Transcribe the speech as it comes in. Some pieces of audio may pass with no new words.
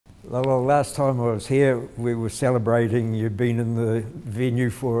Well, last time I was here, we were celebrating you'd been in the venue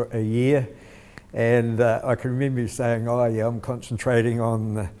for a year, and I can remember you saying, "Oh, yeah, I'm concentrating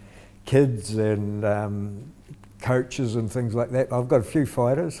on the kids and coaches and things like that." I've got a few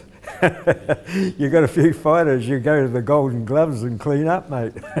fighters. You've got a few fighters. You go to the Golden Gloves and clean up,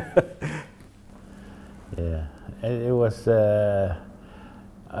 mate. Yeah, it was.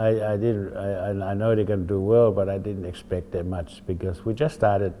 I know they're going to do well, but I didn't expect that much because we just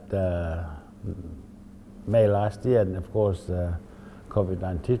started May last year, and of course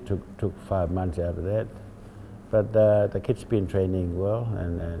COVID-19 took 5 months out of that. But the kids been training well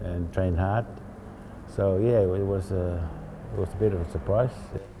and trained hard, so yeah, it was a bit of a surprise.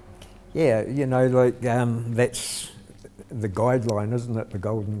 Yeah, you know, like that's the guideline, isn't it? The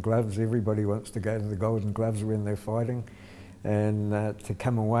Golden Gloves. Everybody wants to go to the Golden Gloves when they're fighting. And to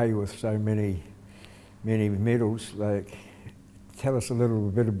come away with so many medals, like, tell us a little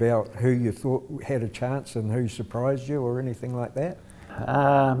bit about who you thought had a chance and who surprised you or anything like that.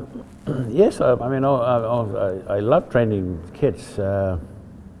 Yes, I mean, I love training kids. The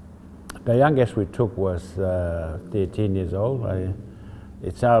youngest we took was 13 years old.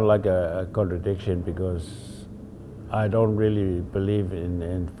 It sounds like a contradiction because I don't really believe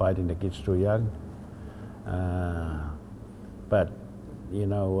in fighting the kids too young. But you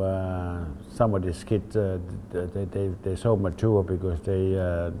know, some of these kids, they're so mature because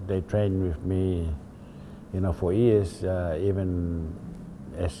they train with me, you know, for years, even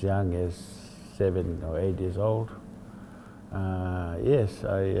as young as 7 or 8 years old. Yes,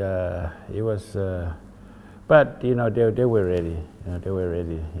 it was, but you know, they were ready. They were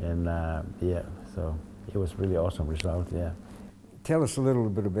ready, and yeah, so it was really awesome result. Yeah. Tell us a little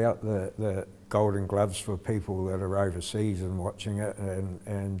bit about the Golden Gloves for people that are overseas and watching it,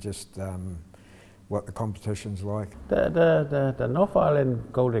 and just what the competition's like. The North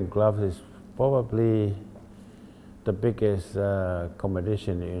Island Golden Gloves is probably the biggest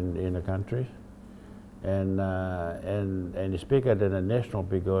competition in the country, and it's bigger than the national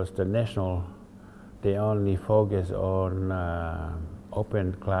because the national they only focus on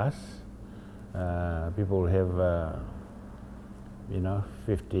open class. People have you know,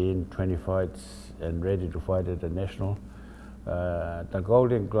 15, 20 fights and ready to fight at the national. The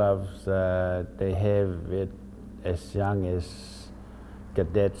Golden Gloves, they have it as young as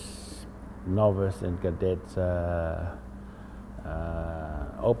cadets, novice and cadets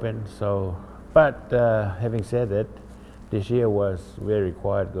open. So, but having said that, this year was very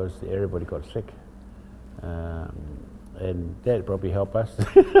quiet because everybody got sick. And that probably helped us.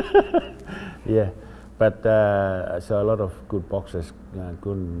 Yeah. But so a lot of good boxers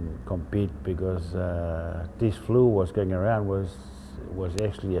couldn't compete because this flu was going around was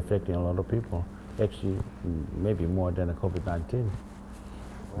actually affecting a lot of people. Actually, maybe more than the COVID-19.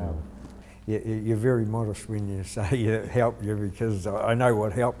 Wow. Yeah, you're very modest when you say it helped you because I know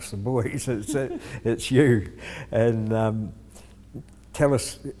what helps the boys. It's you. And tell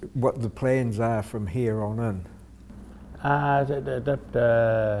us what the plans are from here on in.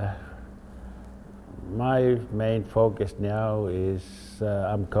 My main focus now is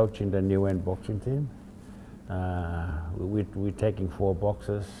I'm coaching the new end boxing team. We're taking 4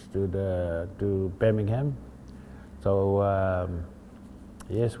 boxers to Birmingham. So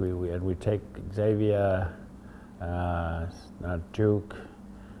yes, we take Xavier, Duke,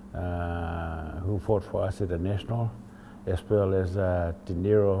 who fought for us at the national, as well as De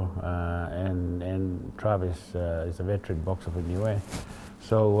Niro and Travis is a veteran boxer from UA.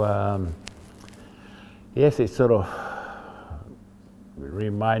 So. Yes, it sort of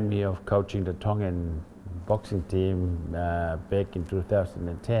remind me of coaching the Tongan boxing team back in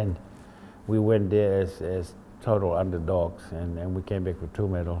 2010. We went there as total underdogs, and we came back with 2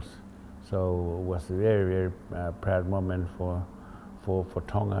 medals. So it was a very proud moment for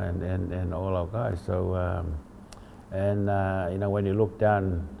Tonga and all our guys. So you know, when you look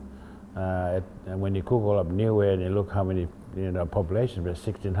down and when you Google up Niue and you look how many population, there's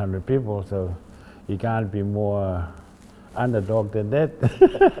 1,600 people. So you can't be more underdog than that.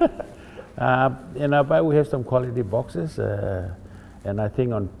 You know, but we have some quality boxers, and I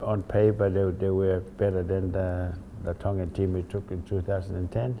think on paper they were better than the Tongan team we took in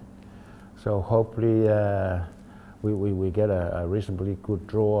 2010. So hopefully we get a reasonably good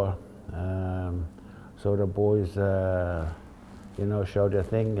draw, so the boys you know, show their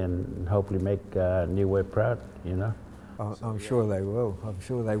thing and hopefully make Niue proud. You know. I'm sure they will. I'm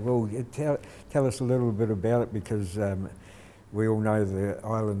sure they will. Tell us a little bit about it because we all know the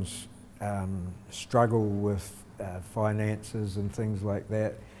islands struggle with finances and things like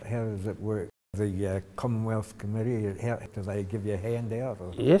that. How does it work? The Commonwealth Committee, how, do they give you a handout?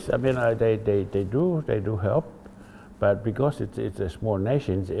 Or? Yes, I mean they do help, but because it's a small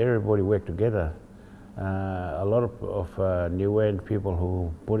nation, everybody work together. A lot of New End people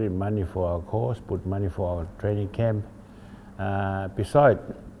who put in money for our course, put money for our training camp. Besides,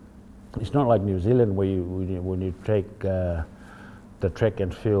 it's not like New Zealand where when you take the track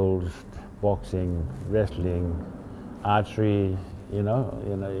and fields, boxing, wrestling, archery. You know,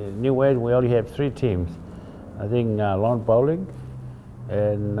 in New End we only have 3 teams. I think lawn bowling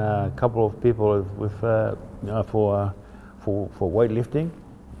and a couple of people with for weightlifting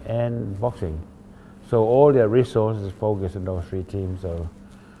and boxing. So all their resources focus on those 3 teams. So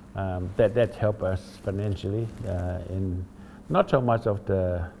that helped us financially in not so much of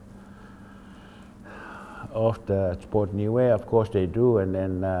the sport New Way. Of course they do, and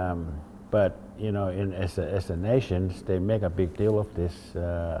then but you know, as a nation, they make a big deal of this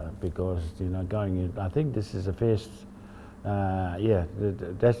because you know going in. I think this is the first. Yeah,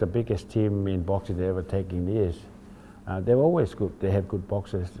 that's the biggest team in boxing they ever taken years. They're always good. They have good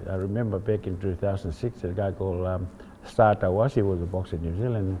boxers. I remember back in 2006, a guy called Star Tawasi was a boxer in New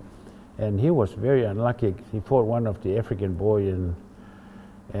Zealand, and he was very unlucky. He fought one of the African boy,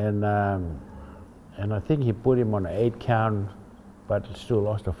 and I think he put him on an 8 count, but still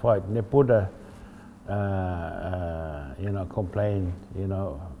lost the fight. And they put a you know, complaint, you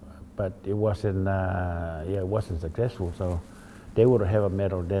know, but it wasn't yeah, it wasn't successful. So they would have a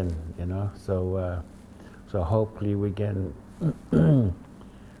medal then, you know. So so hopefully we can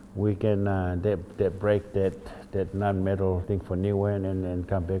break that non-medal thing for New End and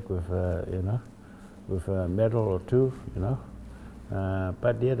come back with you know, with a medal or 2, you know.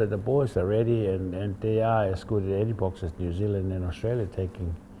 But yeah, the boys are ready, and they are as good as any boxers New Zealand and Australia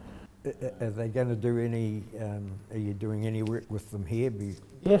taking. Are they going to do any? Are you doing any work with them here?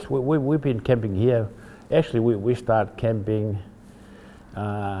 Yes, we've been camping here. Actually, we start camping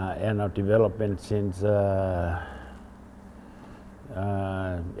and our development since early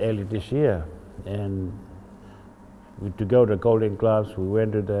this year. And to go to Golden Gloves, we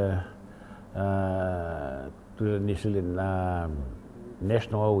went to the New Zealand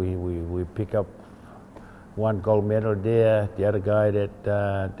National. We pick up 1 gold medal there. The other guy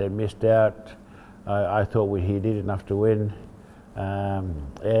that missed out, I thought he did enough to win.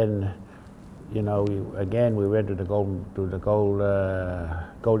 And you know, we went to the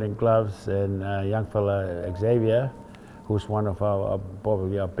Golden Gloves, and a young fella Xavier, who's one of our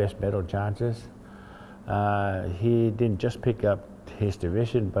probably our best medal chances. He didn't just pick up his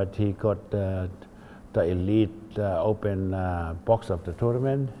division, but he got the elite open box of the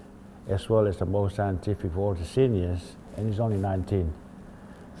tournament, as well as the most scientific for all the seniors, and he's only 19.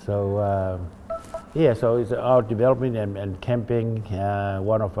 So yeah, so it's our development and camping.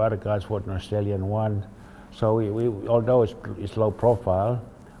 One of our other guys fought an Australian one. So we although it's low profile,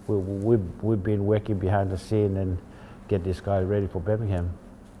 we've been working behind the scene and get this guy ready for Birmingham.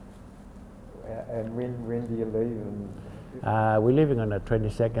 And when do you leave? We're leaving on the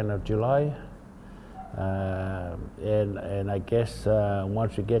 22nd of July. And I guess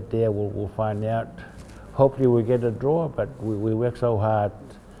once we get there, we'll find out. Hopefully we get a draw, but we work so hard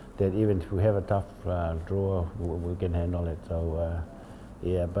that even if we have a tough draw, we can handle it. So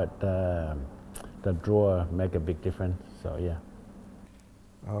yeah, but the draw make a big difference. So yeah.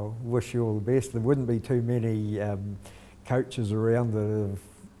 I wish you all the best. There wouldn't be too many coaches around that have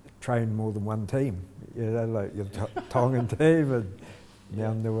trained more than one team. You know, like your Tongan team and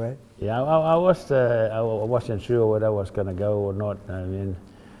down the way. Yeah, I wasn't sure whether I was going to go or not. I mean,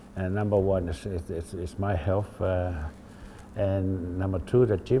 number one is my health, and number 2,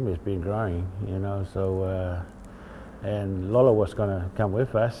 the gym has been growing. You know, so and Lolo was going to come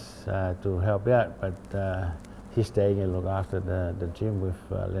with us to help out, but he's staying and look after the gym with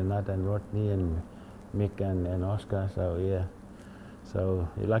Leonard and Rodney and Mick and Oscar. So yeah, so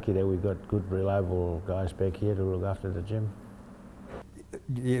you're lucky that we got good, reliable guys back here to look after the gym.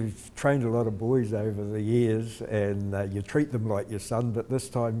 You've trained a lot of boys over the years, and you treat them like your son, but this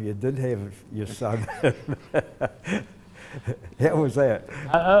time you did have your son. How was that?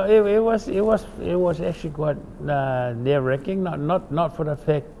 It was actually quite nerve-wracking. Not for the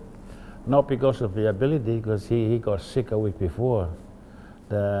fact, not because of the ability, because he got sick a week before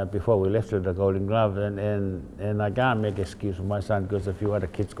we left to the Golden Glove, and I can't make excuse for my son because a few other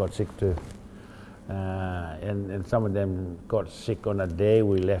kids got sick too. And some of them got sick on the day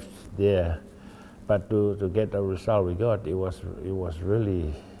we left there, but to get the result we got, it was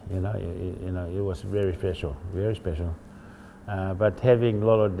really, it was very special, very special. But having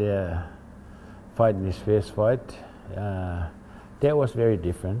Lolo there fighting his first fight, that was very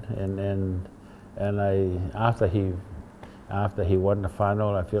different, and after he won the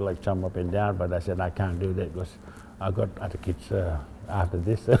final, I feel like jump up and down, but I said I can't do that because I got other kids after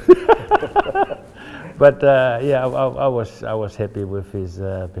this. But yeah, I was happy with his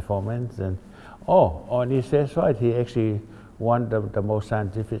performance. And on his first fight, he actually won the most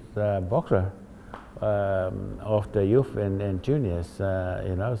scientific boxer of the youth and juniors.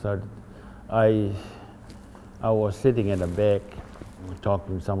 So I was sitting in the back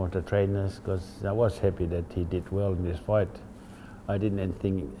talking to some of the trainers because I was happy that he did well in this fight. I didn't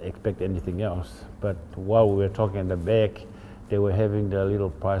expect anything else. But while we were talking in the back, they were having the little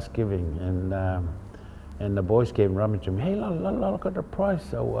prize giving, and the boys came running to me. Hey, Lolo, got the prize.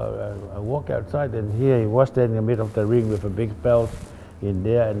 So I walk outside, and here he was standing in the middle of the ring with a big belt in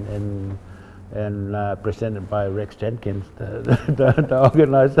there, and presented by Rex Jenkins, the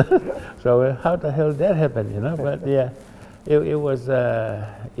organizer. So how the hell did that happen, you know? But yeah, it was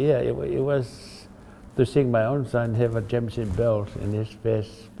to see my own son have a championship belt in his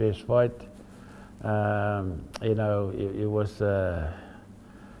first fight.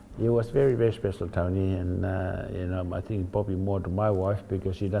 It was very, very special, Tony, and I think probably more to my wife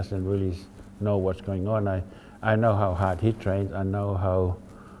because she doesn't really know what's going on. I know how hard he trains. I know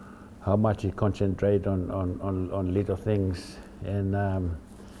how much he concentrates on little things, and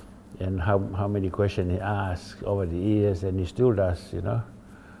how many questions he asks over the years, and he still does, you know.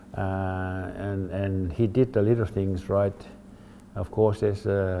 And he did the little things right. Of course, there's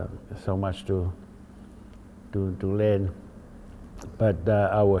so much to learn, but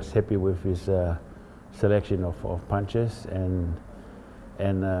I was happy with his selection of punches and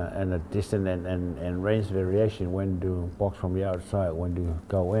a distance and range variation, when to box from the outside, when to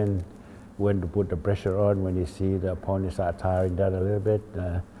go in, when to put the pressure on, when you see the opponent start tiring down a little bit.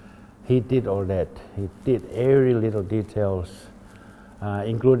 He did all that. He did every little details,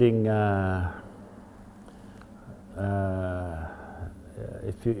 including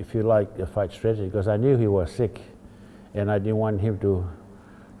if you like the fight strategy, because I knew he was sick, and I didn't want him to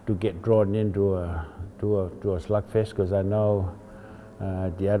get drawn into a slugfest, because I know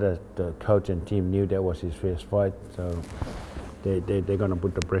the coach and team knew that was his first fight, so they're going to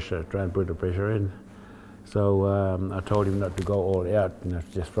put the pressure, try and put the pressure in. So I told him not to go all out,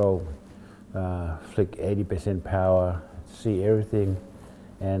 just throw, flick 80% power, see everything,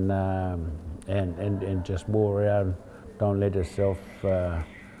 and just move around. Don't let yourself,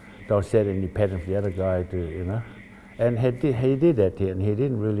 don't set any pattern for the other guy to, you know. And he did that, and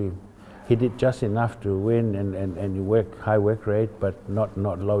he did just enough to win and work high work rate, but not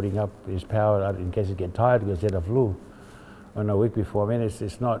loading up his power in case he get tired because he had a flu on a week before. I mean,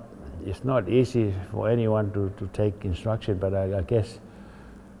 it's not easy for anyone to take instruction, but I guess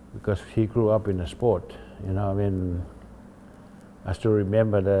because he grew up in the sport, you know. I mean, I still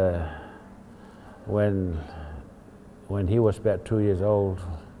remember when he was about 2 years old,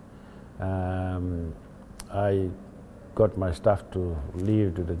 I got my stuff to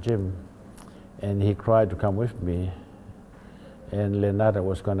leave to the gym, and he cried to come with me, and Leonardo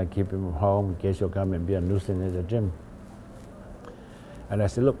was going to keep him home in case he'll come and be a nuisance at the gym. And I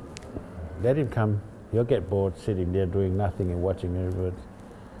said, look, let him come. He'll get bored sitting there doing nothing and watching everybody.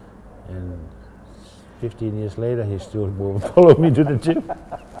 And 15 years later, he still followed me to the gym.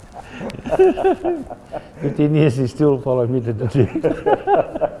 15 years, he still followed me to the gym.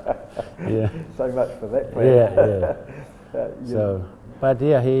 Yeah. So much for that plan. Yeah. So, but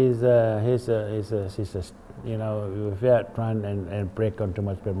yeah, he's a you know, without trying and break on too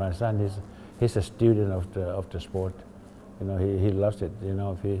much. But my son, he's a student of the sport. You know, he loves it. You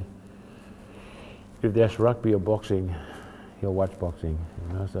know, if there's rugby or boxing, he'll watch boxing.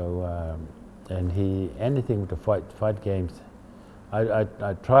 You know, so and anything with the fight games.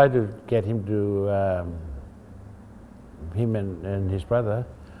 I try to get him to him and his brother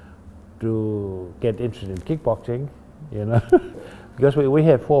to get interested in kickboxing, you know, because we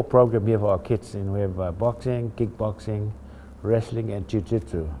have 4 programs here for our kids, and we have boxing, kickboxing, wrestling, and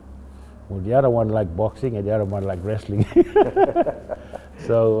jiu-jitsu. Well, the other one like boxing, and the other one like wrestling.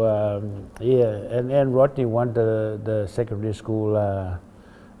 So yeah, and Rodney won the secondary school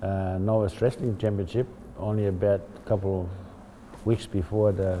novice wrestling championship only about a couple of weeks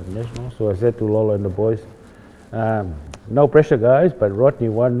before the national. So I said to Lolo and the boys, no pressure, guys, but Rodney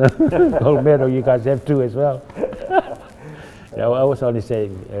won the gold medal. You guys have 2 as well. Yeah, I was only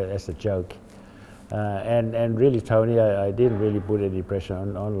saying as a joke. And really, Tony, I didn't really put any pressure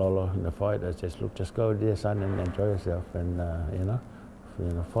on Lolo in the fight. I said, look, just go there, son, and enjoy yourself, and you know,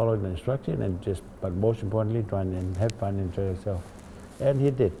 follow the instruction, and but most importantly, try and have fun, enjoy yourself. And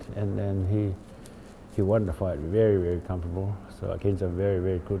he did, and he won the fight very, very comfortable. So against a very,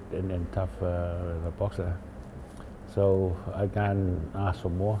 very good and tough boxer. So I can't ask for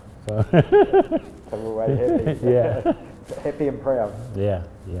more. So Come away happy. yeah. Happy and proud. Yeah,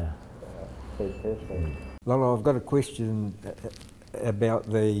 yeah. Fantastic. Lolo, I've got a question about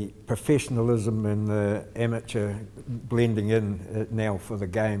the professionalism and the amateur blending in now for the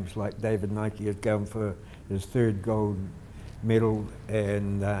games. Like David Nike is going for his 3rd gold medal,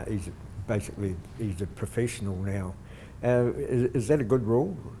 and he's a professional now. Is that a good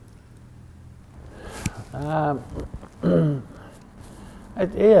rule? That's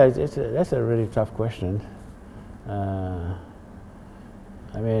a really tough question. I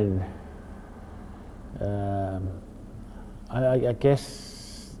mean, I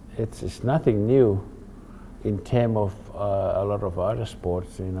guess it's nothing new in terms of a lot of other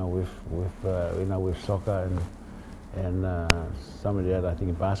sports. You know, with soccer and some of the other. I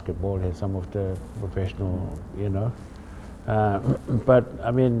think basketball has some of the professional. You know, but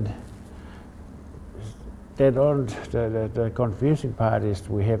I mean, they don't. The confusing part is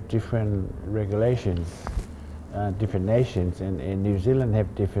we have different regulations, different nations, and New Zealand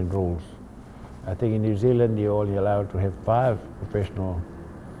have different rules. I think in New Zealand you're only allowed to have 5 professional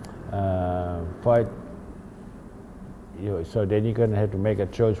fight. So then you're going to have to make a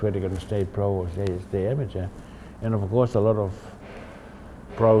choice whether you're going to stay pro or stay amateur. And of course, a lot of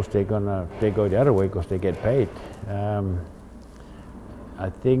pros they go the other way because they get paid. I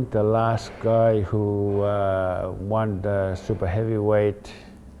think the last guy who won the super heavyweight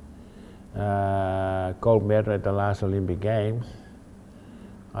gold medal at the last Olympic Games,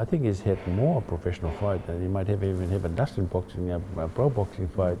 I think he's had more professional fights than he might have even have a dozen boxing, pro boxing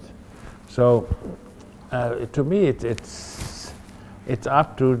fights. So to me, it's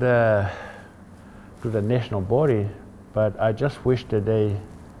up to the national body, but I just wish that they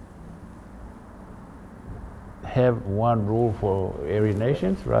have one rule for every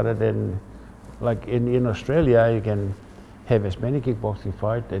nation rather than like in Australia you can have as many kickboxing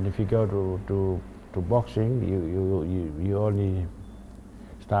fights, and if you go to boxing you only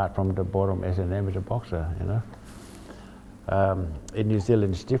start from the bottom as an amateur boxer, you know. In New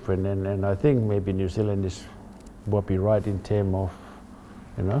Zealand it's different, and I think maybe New Zealand will be right in terms of,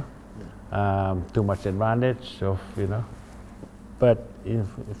 you know, too much advantage of, you know. But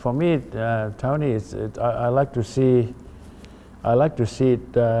for me, Tony, I like to see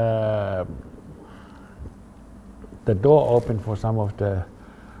it, the door open for some of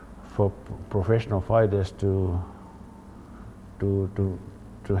for professional fighters to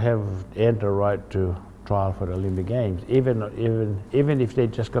have enter right to trial for the Olympic Games, even if they're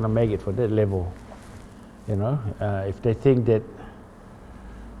just going to make it for that level, you know. If they think that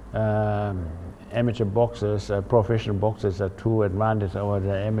amateur boxers, professional boxers are too advantage over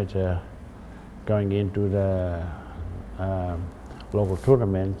the amateur going into the local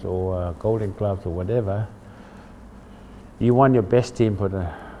tournaments or golden clubs or whatever, you want your best team for the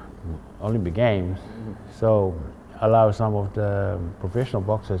Olympic Games. So allow some of the professional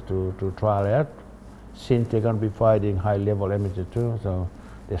boxers to trial out, since they're going to be fighting high level amateur too, so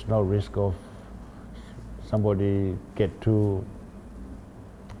there's no risk of somebody get too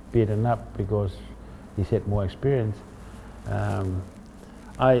beaten up because he's had more experience.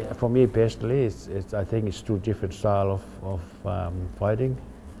 For me personally, I think it's two different styles of fighting.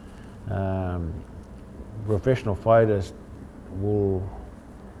 Professional fighters will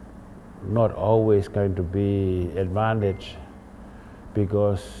not always going to be advantage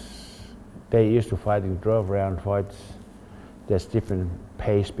because they used to fighting 12-round fights. There's different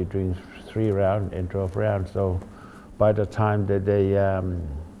pace between 3 rounds and 12 rounds. So by the time that they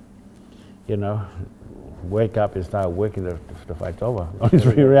you know, wake up and start working, the fight's over. Only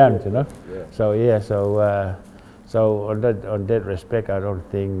 3 rounds, you know. Yeah. So yeah, so on that respect, I don't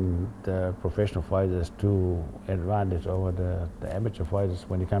think the professional fighters too advantage over the amateur fighters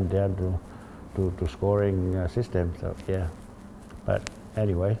when it comes down to scoring system. So yeah, but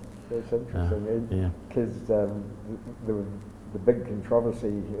anyway. That's interesting, because the big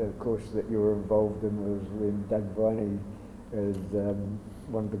controversy, of course, that you were involved in was when Doug Viney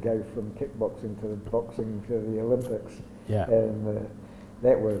wanted to go from kickboxing to boxing to the Olympics. Yeah. And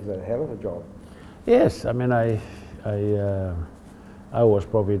that was a hell of a job. Yes, I mean, I was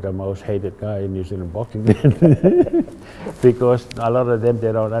probably the most hated guy in New Zealand boxing then because a lot of them,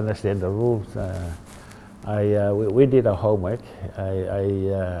 they don't understand the rules. We did our homework.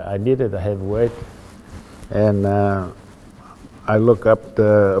 I needed a heavyweight, and I look up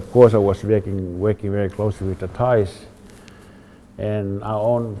of course I was working very closely with the Thais, and our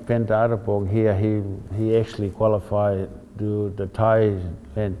own Penta Arapong here, he actually qualified to the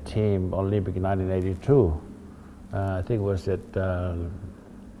Thailand team Olympic in 1982. I think it was at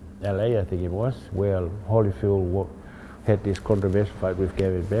LA, I think it was, where Holyfield had this controversial fight with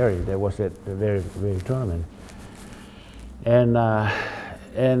Gavin Berry. That was at the very tournament. And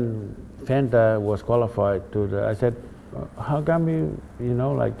Fanta was qualified to the, I said, how come you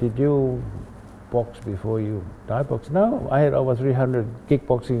know, like, did you box before you Thai box? No, I had over 300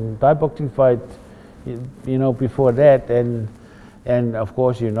 kickboxing, Thai boxing fights, you know, before that. And of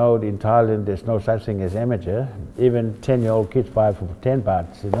course, you know, in Thailand, there's no such thing as amateur. Even 10-year-old kids fight for 10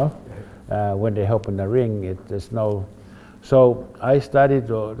 bahts, you know, when they help in the ring, there's no. So I studied,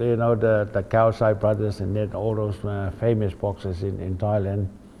 you know, the Kaosai brothers and then all those famous boxers in Thailand.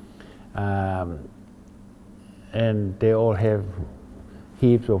 And they all have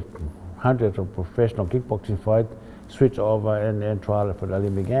heaps of hundreds of professional kickboxing fights, switch over and trial for the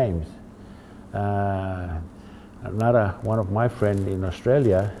Olympic Games. Another one of my friends in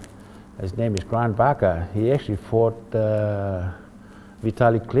Australia, his name is Grant Barker. He actually fought Vitaly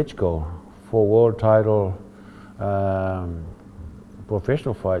Klitschko for world title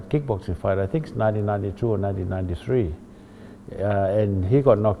professional fight, kickboxing fight. I think it's 1992 or 1993. And he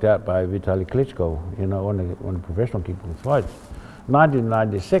got knocked out by Vitaly Klitschko, you know, on a professional kickboxing fight.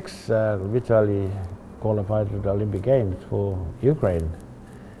 1996, Vitaly qualified to the Olympic Games for Ukraine.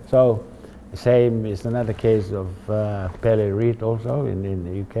 So, same is another case of Pele Reid also in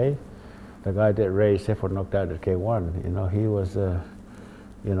the UK. The guy that Ray Sefford knocked out at K1, you know, he was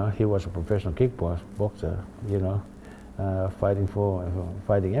a professional kickboxer, you know,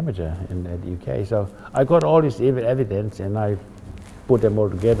 fighting amateur in the UK. So I got all this evidence and I put them all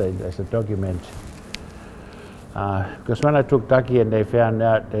together as a document. Because when I took Ducky and they found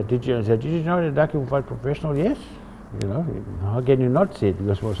out that, did you know that Ducky would fight professional? Yes. You know, how can you not see it?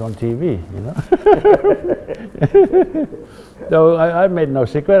 Because it was on TV, you know. So I made no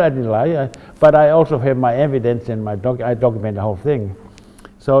secret, I didn't lie. But I also have my evidence and I document the whole thing.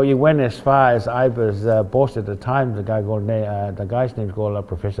 So it went as far as I was boss at the time. The guy's name is called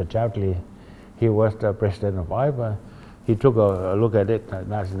Professor Chowdhury. He was the president of IBA. He took a look at it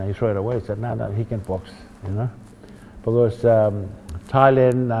and he threw it away. He said, no, he can box, you know. Because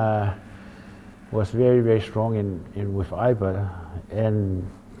Thailand was very strong with IBA, and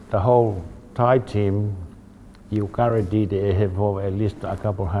the whole Thai team, you currently they have over at least a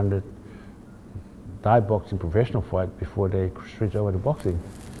couple hundred Thai boxing professional fights before they switched over to boxing.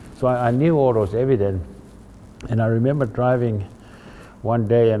 So I knew all those evidence, and I remember driving one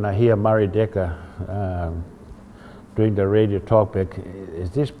day and I hear Murray Decker doing the radio talk back.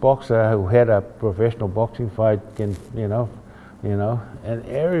 Is this boxer who had a professional boxing fight can, you know, and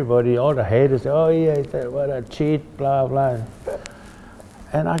everybody, all the haters, oh yeah, what a cheat, blah blah.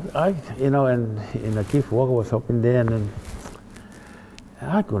 And I you know, and Keith Walker was hopping there, and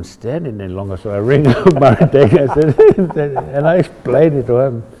I couldn't stand it any longer, so I rang up Murray Decker and I explained it to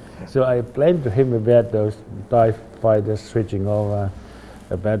him. So I explained to him about those Thai fighters switching over,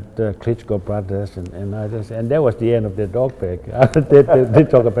 about the Klitschko brothers and others, and that was the end of the dog pack. they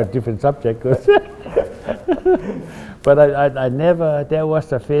talk about different subjects. But I never, that was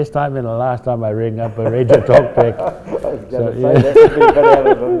the first time and the last time I rang up a radio talk back. I was going to say, that would be a bit out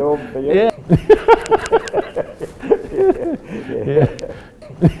of the norm for you. Yeah.